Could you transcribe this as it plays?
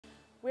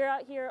We're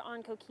out here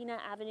on Coquina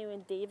Avenue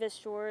in Davis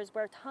Shores,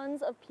 where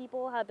tons of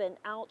people have been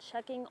out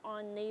checking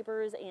on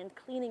neighbors and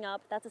cleaning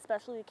up. That's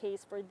especially the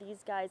case for these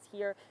guys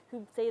here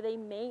who say they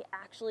may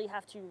actually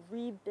have to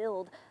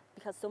rebuild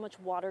because so much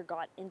water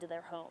got into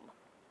their home.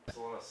 There's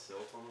a lot of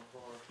silt on the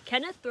floor.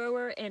 Kenneth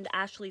Thrower and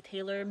Ashley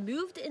Taylor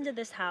moved into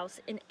this house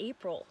in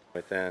April.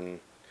 Within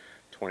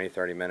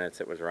 20-30 minutes,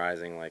 it was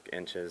rising like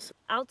inches.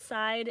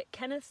 Outside,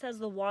 Kenneth says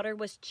the water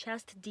was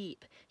chest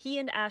deep. He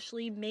and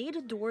Ashley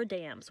made door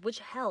dams, which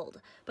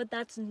held, but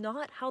that's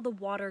not how the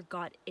water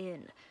got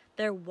in.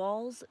 Their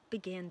walls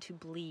began to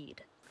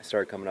bleed. I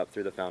started coming up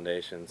through the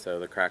foundation, so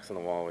the cracks in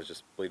the wall was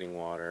just bleeding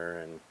water,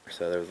 and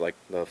so there was like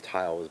the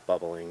tile was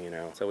bubbling, you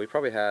know. So we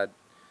probably had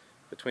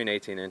between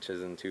 18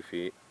 inches and 2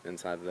 feet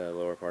inside the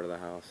lower part of the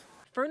house.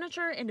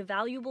 Furniture and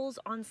valuables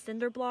on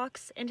cinder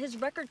blocks and his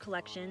record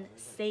collection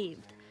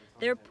saved.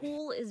 Their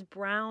pool is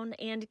brown,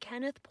 and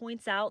Kenneth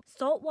points out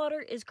salt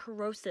water is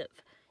corrosive.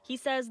 He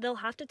says they'll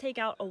have to take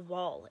out a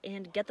wall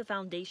and get the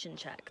foundation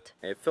checked.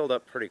 It filled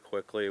up pretty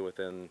quickly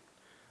within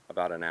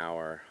about an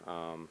hour.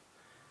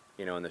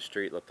 You know, and the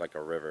street looked like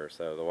a river,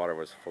 so the water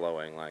was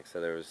flowing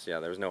so there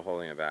was no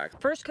holding it back.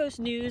 First Coast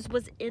News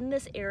was in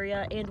this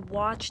area and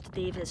watched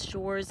Davis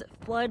Shores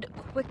flood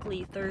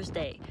quickly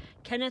Thursday.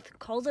 Kenneth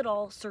calls it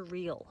all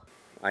surreal.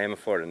 I am a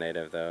Florida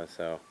native though,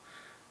 so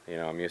you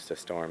know, I'm used to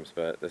storms,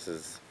 but this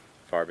is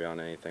far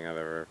beyond anything I've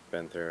ever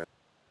been through.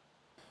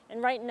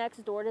 And right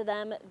next door to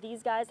them,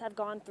 these guys have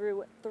gone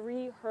through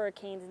 3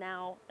 hurricanes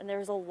now, and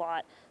there's a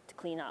lot to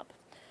clean up.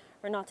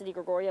 Renata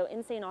DiGregorio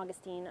in St.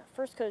 Augustine,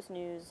 First Coast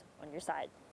News, on your side.